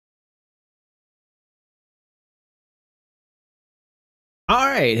All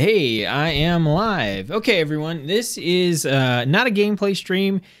right, hey, I am live. Okay, everyone, this is not a gameplay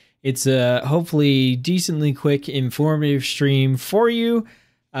stream. It's a hopefully decently quick, informative stream for you.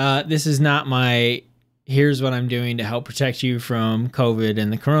 This is not my here's what I'm doing to help protect you from COVID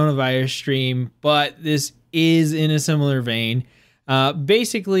and the coronavirus stream, but this is in a similar vein.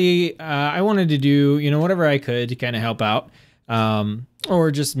 Basically, I wanted to do, whatever I could to kind of help out.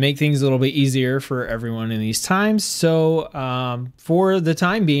 Or just make things a little bit easier for everyone in these times. So for the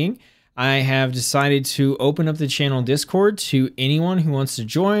time being, I have decided to open up the channel Discord to anyone who wants to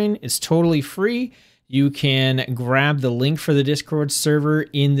join. It's totally free. You can grab the link for the Discord server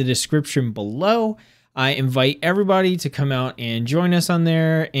in the description below. I invite everybody to come out and join us on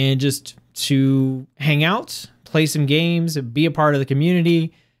there and just to hang out, play some games, be a part of the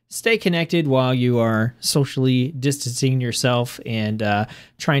community. Stay connected while you are socially distancing yourself and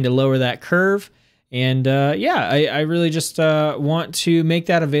trying to lower that curve. And yeah, I really just want to make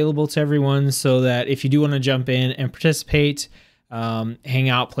that available to everyone so that if you do want to jump in and participate, hang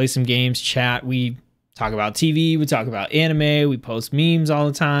out, play some games, chat. We talk about TV, we talk about anime, we post memes all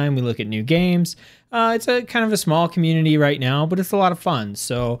the time, we look at new games. It's a kind of a small community right now, but it's a lot of fun.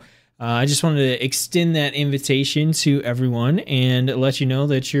 So I just wanted to extend that invitation to everyone and let you know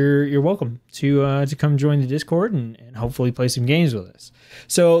that you're welcome to come join the Discord and hopefully play some games with us.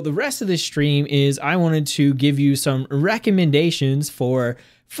 So the rest of this stream is I wanted to give you some recommendations for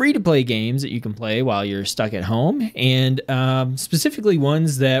free-to-play games that you can play while you're stuck at home, and specifically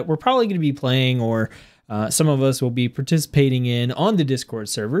ones that we're probably going to be playing or some of us will be participating in on the Discord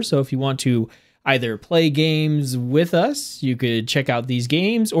server. So if you want to either play games with us, you could check out these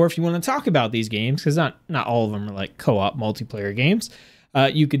games, or if you want to talk about these games, because not all of them are like co-op multiplayer games,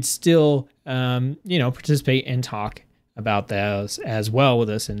 you could still participate and talk about those as well with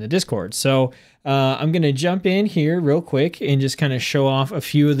us in the Discord. So I'm going to jump in here real quick and just kind of show off a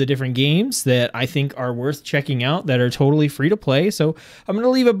few of the different games that I think are worth checking out that are totally free to play. So I'm going to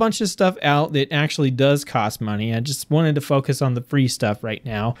leave a bunch of stuff out that actually does cost money. I just wanted to focus on the free stuff right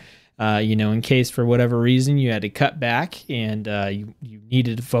now. In case for whatever reason you had to cut back and you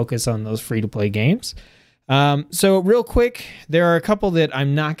needed to focus on those free-to-play games. So real quick, there are a couple that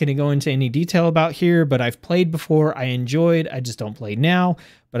I'm not going to go into any detail about here, but I've played before, I enjoyed, I just don't play now,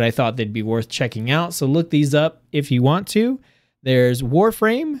 but I thought they'd be worth checking out. So look these up if you want to. There's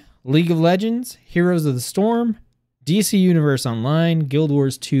Warframe, League of Legends, Heroes of the Storm, DC Universe Online, Guild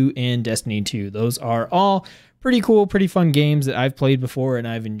Wars 2, and Destiny 2. Those are all pretty cool, pretty fun games that I've played before and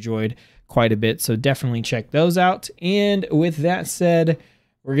I've enjoyed quite a bit. So definitely check those out. And with that said,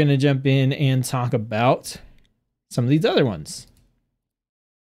 we're going to jump in and talk about some of these other ones.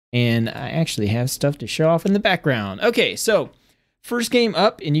 And I actually have stuff to show off in the background. Okay, so first game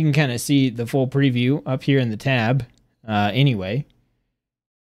up, and you can kind of see the full preview up here in the tab. Anyway,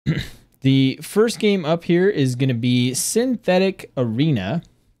 the first game up here is going to be Synthetic Arena.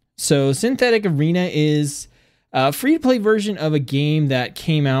 So Synthetic Arena is a free-to-play version of a game that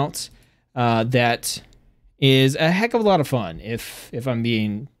came out that is a heck of a lot of fun. If I'm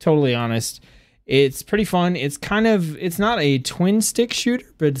being totally honest, it's pretty fun. It's not a twin stick shooter,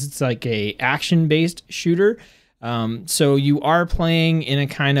 but it's like a action-based shooter. So you are playing in a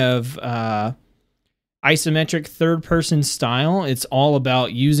kind of isometric third-person style. It's all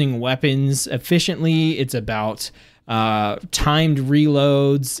about using weapons efficiently. It's about timed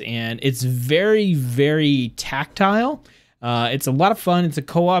reloads, and it's very, very tactile. It's a lot of fun. It's a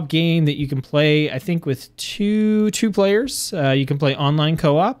co-op game that you can play, I think, with two players. You can play online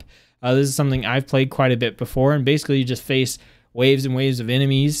co-op. This is something I've played quite a bit before, and basically you just face waves and waves of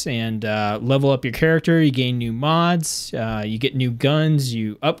enemies and level up your character. You gain new mods, you get new guns,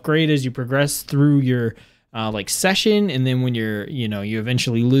 you upgrade as you progress through your session, and then when you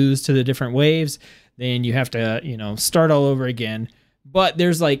eventually lose to the different waves, then you have to, start all over again. But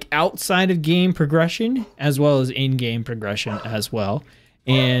there's like outside of game progression as well as in-game progression as well.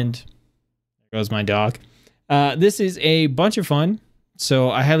 And there goes my dog. This is a bunch of fun,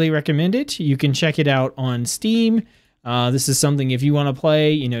 so I highly recommend it. You can check it out on Steam. This is something if you want to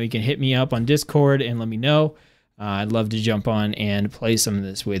play, you can hit me up on Discord and let me know. I'd love to jump on and play some of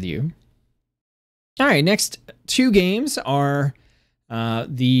this with you. All right, next two games are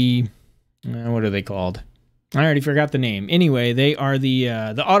what are they called? I already forgot the name. Anyway, they are the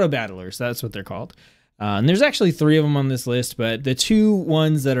auto battlers. That's what they're called. And there's actually 3 of them on this list, but the 2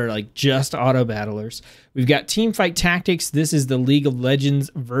 ones that are like just auto battlers, we've got Teamfight Tactics. This is the League of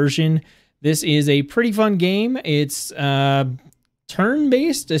Legends version. This is a pretty fun game. It's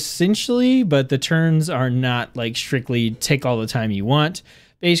turn-based essentially, but the turns are not like strictly take all the time you want.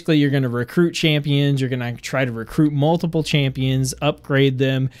 basically you're going to recruit champions. You're going to try to recruit multiple champions, upgrade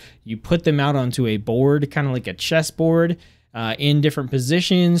them. You put them out onto a board, kind of like a chessboard, in different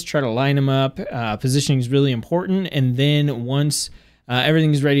positions, try to line them up. Positioning is really important. And then once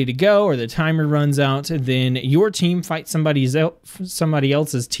everything's ready to go or the timer runs out, then your team fights somebody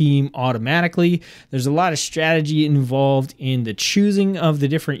else's team automatically. There's a lot of strategy involved in the choosing of the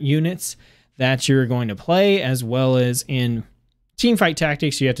different units that you're going to play, as well as in team fight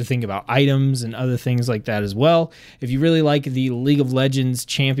tactics. You have to think about items and other things like that as well. If you really like the League of Legends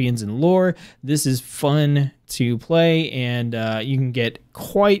champions and lore, this is fun to play, and you can get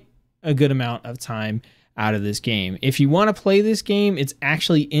quite a good amount of time out of this game. If you want to play this game, it's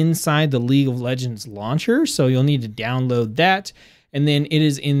actually inside the League of Legends launcher, so you'll need to download that, and then it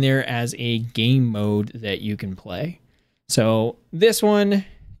is in there as a game mode that you can play. So this one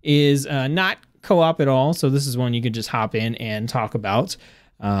is not co-op at all, so this is one you can just hop in and talk about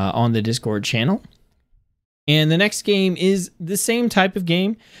on the Discord channel. And the next game is the same type of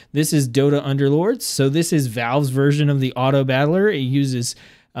game. This is Dota Underlords. So this is Valve's version of the auto battler. It uses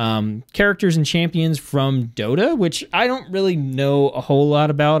characters and champions from Dota, which I don't really know a whole lot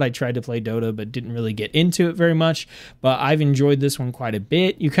about. I tried to play Dota but didn't really get into it very much, but I've enjoyed this one quite a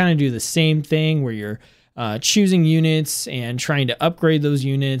bit. You kind of do the same thing where you're choosing units and trying to upgrade those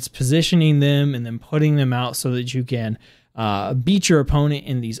units, positioning them, and then putting them out so that you can beat your opponent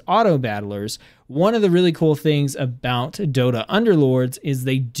in these auto battlers. One of the really cool things about Dota Underlords is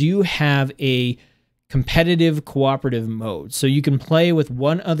they do have a competitive cooperative mode. So you can play with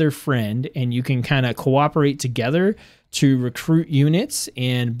one other friend and you can kind of cooperate together to recruit units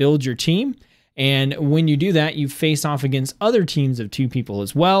and build your team. And when you do that, you face off against other teams of 2 people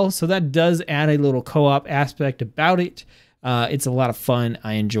as well. So that does add a little co-op aspect about it. It's a lot of fun.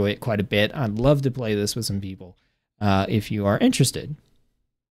 I enjoy it quite a bit. I'd love to play this with some people if you are interested.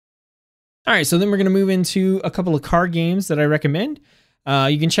 All right, so then we're going to move into a couple of card games that I recommend.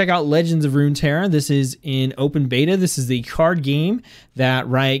 You can check out Legends of Runeterra. This is in open beta. This is the card game that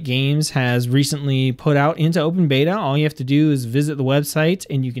Riot Games has recently put out into open beta. All you have to do is visit the website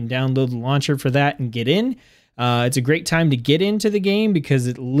and you can download the launcher for that and get in. It's a great time to get into the game because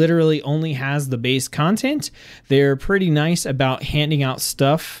it literally only has the base content. They're pretty nice about handing out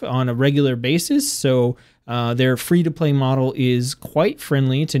stuff on a regular basis, so their free-to-play model is quite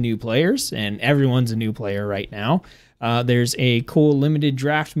friendly to new players, and everyone's a new player right now. There's a cool limited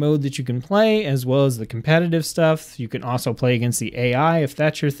draft mode that you can play, as well as the competitive stuff. You can also play against the AI if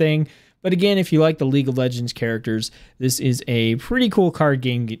that's your thing. But again, if you like the League of Legends characters, this is a pretty cool card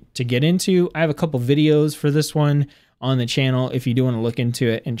game to get into. I have a couple videos for this one on the channel if you do want to look into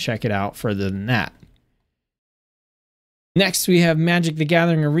it and check it out further than that. Next, we have Magic the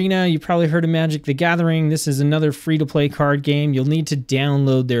Gathering Arena. You probably heard of Magic the Gathering. This is another free-to-play card game. You'll need to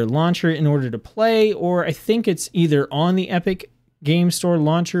download their launcher in order to play, or I think it's either on the Epic Game Store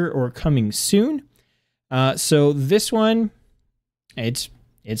launcher or coming soon. So this one, it's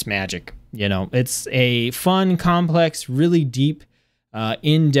Magic. You know, it's a fun, complex, really deep,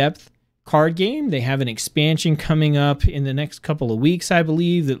 in-depth card game. They have an expansion coming up in the next couple of weeks, I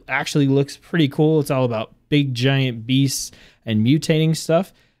believe, that actually looks pretty cool. It's all about big giant beasts and mutating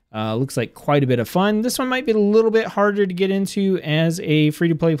stuff. Looks like quite a bit of fun. This one might be a little bit harder to get into as a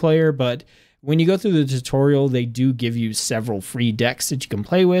free-to-play player, but when you go through the tutorial, they do give you several free decks that you can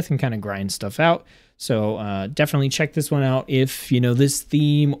play with and kind of grind stuff out. So definitely check this one out if you know this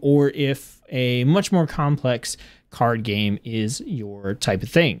theme, or if a much more complex card game is your type of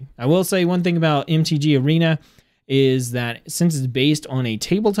thing. I will say one thing about MTG Arena is that since it's based on a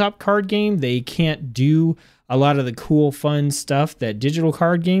tabletop card game, they can't do a lot of the cool, fun stuff that digital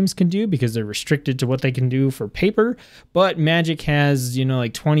card games can do because they're restricted to what they can do for paper. But Magic has, you know,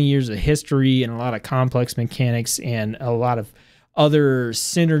 like 20 years of history and a lot of complex mechanics and a lot of other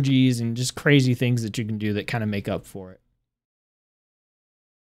synergies and just crazy things that you can do that kind of make up for it.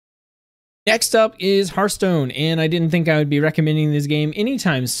 Next up is Hearthstone, and I didn't think I would be recommending this game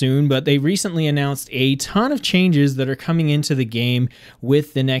anytime soon, but they recently announced a ton of changes that are coming into the game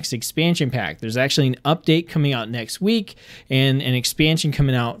with the next expansion pack. There's actually an update coming out next week and an expansion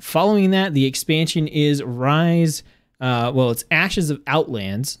coming out following that. The expansion is Rise, it's Ashes of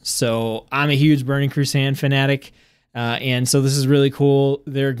Outlands, so I'm a huge Burning Crusade fanatic. And so this is really cool.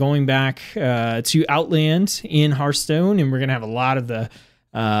 They're going back to Outland in Hearthstone, and we're going to have a lot of the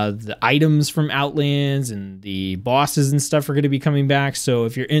items from Outlands and the bosses and stuff are going to be coming back. So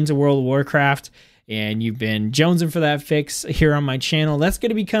if you're into World of Warcraft and you've been jonesing for that fix here on my channel, that's going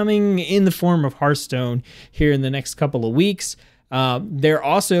to be coming in the form of Hearthstone here in the next couple of weeks. They're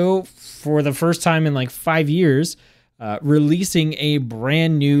also, for the first time in like 5 years, releasing a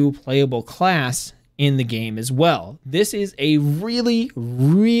brand new playable class in the game as well. This is a really,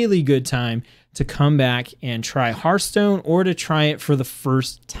 really good time to come back and try Hearthstone or to try it for the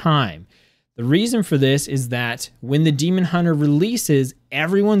first time. The reason for this is that when the Demon Hunter releases,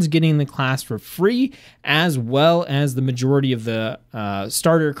 everyone's getting the class for free, as well as the majority of the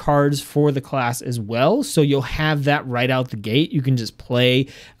starter cards for the class as well. So you'll have that right out the gate. You can just play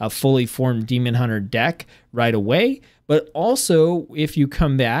a fully formed Demon Hunter deck right away. But also, if you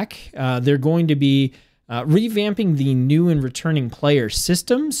come back, they're going to be revamping the new and returning player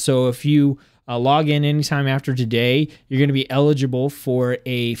system. So if you log in anytime after today, you're going to be eligible for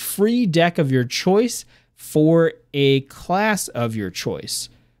a free deck of your choice for a class of your choice.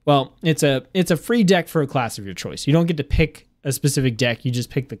 Well, it's a free deck for a class of your choice. You don't get to pick a specific deck, you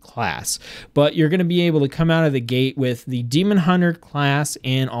just pick the class. But you're going to be able to come out of the gate with the Demon Hunter class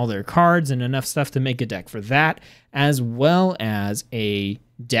and all their cards and enough stuff to make a deck for that, as well as a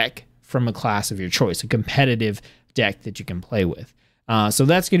deck from a class of your choice, a competitive deck that you can play with. So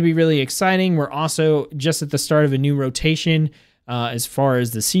that's going to be really exciting. We're also just at the start of a new rotation as far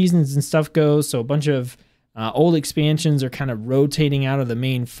as the seasons and stuff goes. So a bunch of old expansions are kind of rotating out of the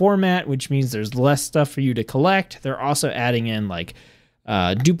main format, which means there's less stuff for you to collect. They're also adding in like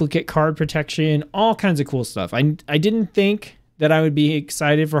duplicate card protection, all kinds of cool stuff. I didn't think that I would be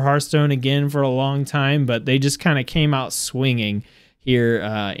excited for Hearthstone again for a long time, but they just kind of came out swinging here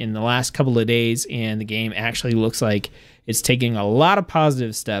in the last couple of days, and the game actually looks like it's taking a lot of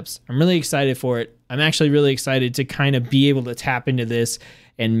positive steps. I'm really excited for it. I'm actually really excited to kind of be able to tap into this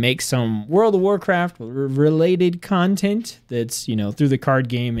and make some World of Warcraft related content that's, you know, through the card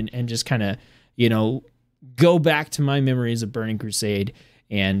game and just kind of, you know, go back to my memories of Burning Crusade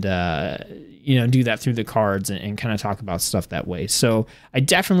and, you know, do that through the cards and kind of talk about stuff that way. So I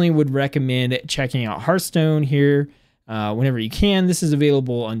definitely would recommend checking out Hearthstone here whenever you can. This is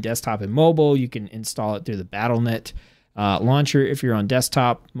available on desktop and mobile. You can install it through the Battle.net launcher. If you're on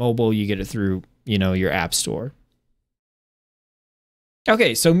desktop, mobile, you get it through, you know, your app store.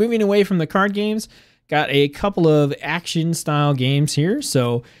 Okay, so moving away from the card games, got a couple of action style games here.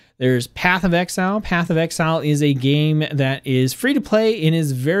 So there's Path of Exile. Path of Exile is a game that is free to play and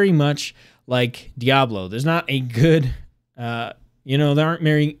is very much like Diablo. There's not a good, you know, there aren't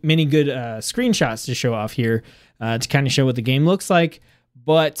many good screenshots to show off here to kind of show what the game looks like,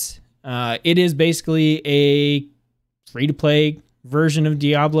 but it is basically a free-to-play version of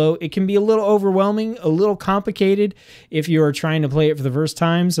Diablo. It can be a little overwhelming, a little complicated if you are trying to play it for the first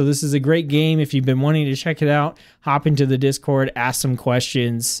time. So this is a great game if you've been wanting to check it out. Hop into the Discord, ask some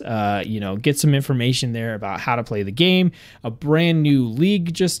questions, you know, get some information there about how to play the game. A brand new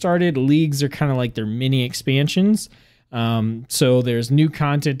league just started. Leagues are kind of like their mini expansions. So there's new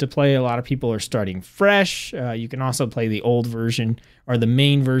content to play. A lot of people are starting fresh. You can also play the old version or the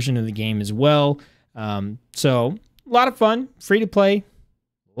main version of the game as well. So a lot of fun, free to play,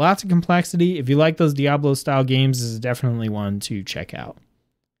 lots of complexity. If you like those Diablo style games, this is definitely one to check out.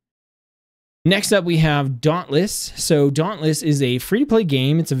 Next up, we have Dauntless. So Dauntless is a free-to-play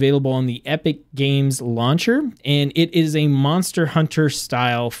game. It's available on the Epic Games launcher, and it is a Monster Hunter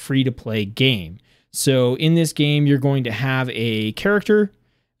style free-to-play game. So in this game, you're going to have a character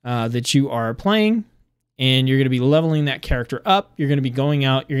that you are playing, and you're going to be leveling that character up. You're going to be going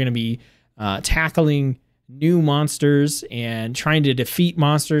out. You're going to be tackling new monsters and trying to defeat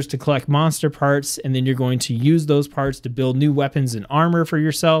monsters to collect monster parts, and then you're going to use those parts to build new weapons and armor for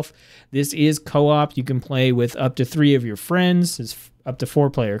yourself. This is co-op. You can play with up to 3 of your friends. It's up to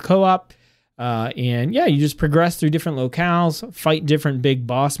 4-player co-op. And yeah, you just progress through different locales, fight different big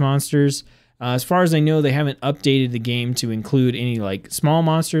boss monsters. As far as I know, they haven't updated the game to include any like small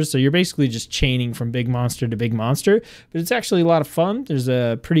monsters, so you're basically just chaining from big monster to big monster, but it's actually a lot of fun. There's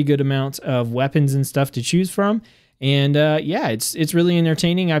a pretty good amount of weapons and stuff to choose from, and yeah, it's really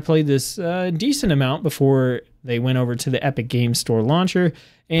entertaining. I played this decent amount before they went over to the Epic Games Store launcher,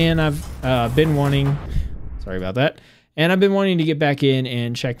 and I've been wanting, sorry about that, and I've been wanting to get back in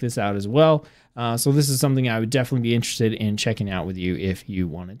and check this out as well. So this is something I would definitely be interested in checking out with you if you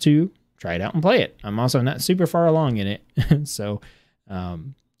wanted to try it out and play it. I'm also not super far along in it, so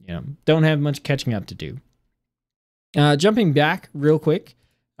you know, don't have much catching up to do. Jumping back real quick,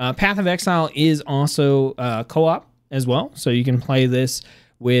 Path of Exile is also co-op as well, so you can play this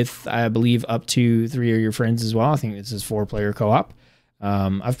with, I believe, up to 3 of your friends as well. I think this is 4-player co-op.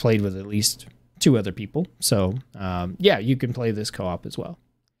 I've played with at least 2 other people, so yeah, you can play this co-op as well.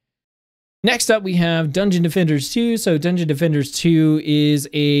 Next up, we have Dungeon Defenders 2. So Dungeon Defenders 2 is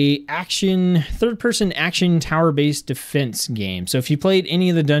a third-person action tower-based defense game. So if you played any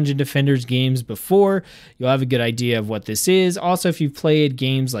of the Dungeon Defenders games before, you'll have a good idea of what this is. Also, if you've played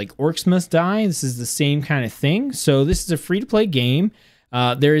games like Orcs Must Die, this is the same kind of thing. So this is a free-to-play game.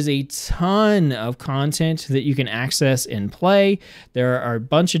 There is a ton of content that you can access and play. There are a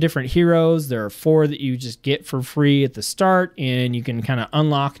bunch of different heroes. There are 4 that you just get for free at the start, and you can kind of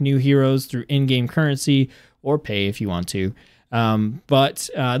unlock new heroes through in-game currency or pay if you want to. But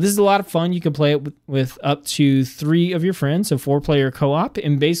this is a lot of fun. You can play it with up to 3 of your friends, so 4-player co-op.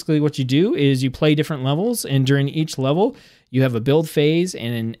 And basically what you do is you play different levels, and during each level, you have a build phase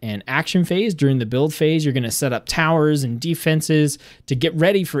and an action phase. During the build phase, you're going to set up towers and defenses to get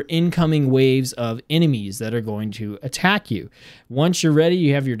ready for incoming waves of enemies that are going to attack you. Once you're ready,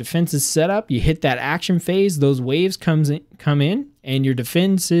 you have your defenses set up. You hit that action phase, those waves come in, and your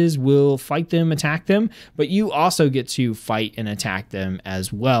defenses will fight them, attack them, but you also get to fight and attack them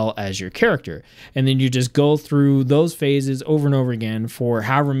as well as your character. And then you just go through those phases over and over again for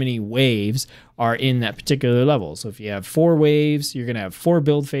however many waves are in that particular level. So if you have 4 waves, you're going to have 4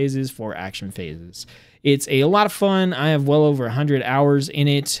 build phases, 4 action phases. It's a lot of fun. I have well over 100 hours in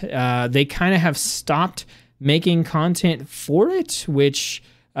it. They kind of have stopped making content for it, which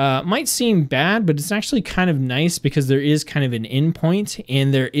might seem bad, but it's actually kind of nice because there is kind of an endpoint,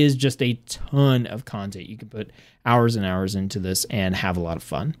 and there is just a ton of content. You can put hours and hours into this and have a lot of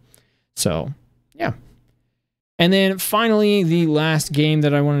fun. So, yeah. And then finally, the last game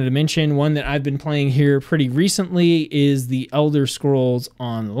that I wanted to mention, one that I've been playing here pretty recently, is the Elder Scrolls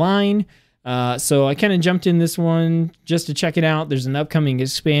Online. So I kind of jumped in this one just to check it out. There's an upcoming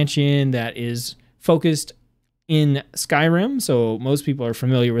expansion that is focused in Skyrim. So most people are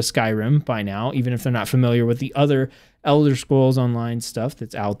familiar with Skyrim by now, even if they're not familiar with the other Elder Scrolls Online stuff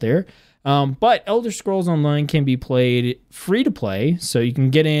that's out there. But Elder Scrolls Online can be played free to play, so you can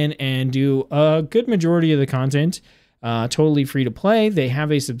get in and do a good majority of the content totally free to play. They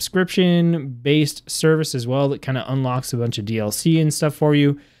have a subscription-based service as well that kind of unlocks a bunch of DLC and stuff for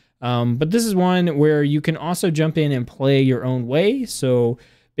you. But this is one where you can also jump in and play your own way. So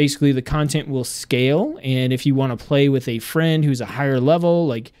basically the content will scale, and if you want to play with a friend who's a higher level,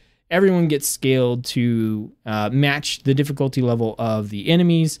 like everyone gets scaled to match the difficulty level of the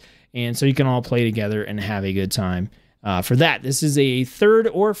enemies. And so you can all play together and have a good time for that. This is a third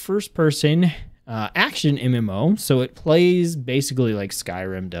or first person action MMO. So it plays basically like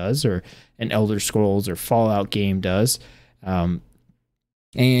Skyrim does, or an Elder Scrolls or Fallout game does.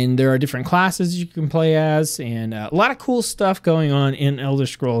 And there are different classes you can play as, and a lot of cool stuff going on in Elder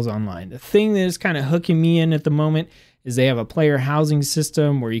Scrolls Online. The thing that is kind of hooking me in at the moment is they have a player housing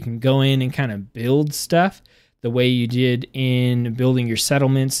system where you can go in and kind of build stuff the way you did in building your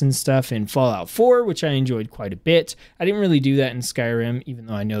settlements and stuff in Fallout 4, which I enjoyed quite a bit. I didn't really do that in Skyrim, even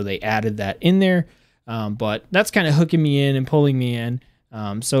though I know they added that in there. But that's kind of hooking me in and pulling me in.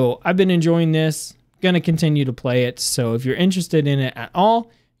 So I've been enjoying this, going to continue to play it. So if you're interested in it at all,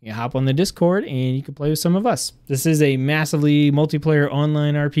 you hop on the Discord and you can play with some of us. This is a massively multiplayer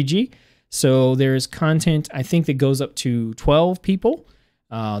online RPG. So there's content, I think, that goes up to 12 people.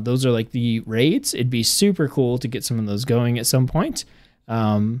 Those are like the raids. It'd be super cool to get some of those going at some point.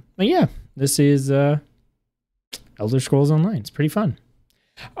 But yeah, this is Elder Scrolls Online. It's pretty fun.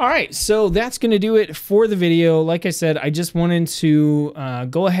 All right, so that's going to do it for the video. Like I said, I just wanted to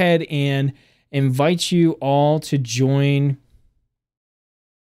go ahead and invite you all to join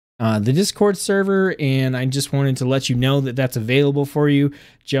the Discord server, and I just wanted to let you know that that's available for you.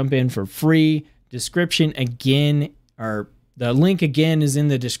 Jump in for free. Description again, or the link again is in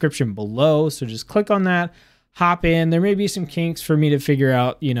the description below, so just click on that, hop in. There may be some kinks for me to figure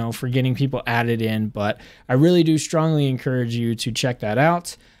out, you know, for getting people added in, but I really do strongly encourage you to check that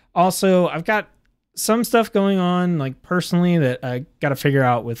out. Also, I've got some stuff going on, like personally, that I got to figure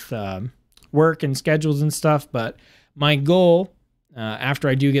out with work and schedules and stuff, but my goal after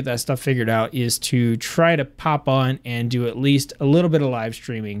I do get that stuff figured out is to try to pop on and do at least a little bit of live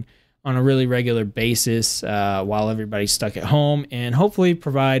streaming on a really regular basis while everybody's stuck at home, and hopefully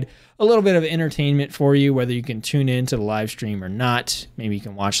provide a little bit of entertainment for you, whether you can tune in to the live stream or not. Maybe you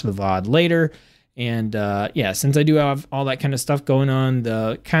can watch the VOD later. And yeah, since I do have all that kind of stuff going on,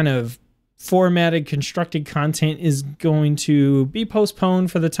 the kind of formatted, constructed content is going to be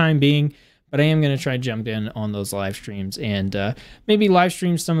postponed for the time being, but I am going to try to jump in on those live streams and maybe live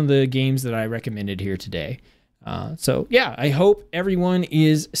stream some of the games that I recommended here today. So yeah, I hope everyone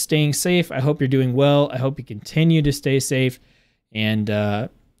is staying safe. I hope you're doing well. I hope you continue to stay safe. And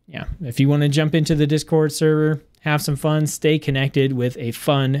yeah, if you want to jump into the Discord server, have some fun, stay connected with a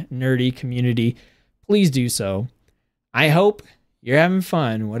fun, nerdy community, please do so. I hope you're having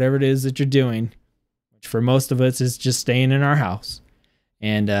fun, whatever it is that you're doing, which for most of us is just staying in our house.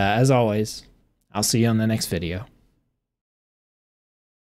 And as always, I'll see you on the next video.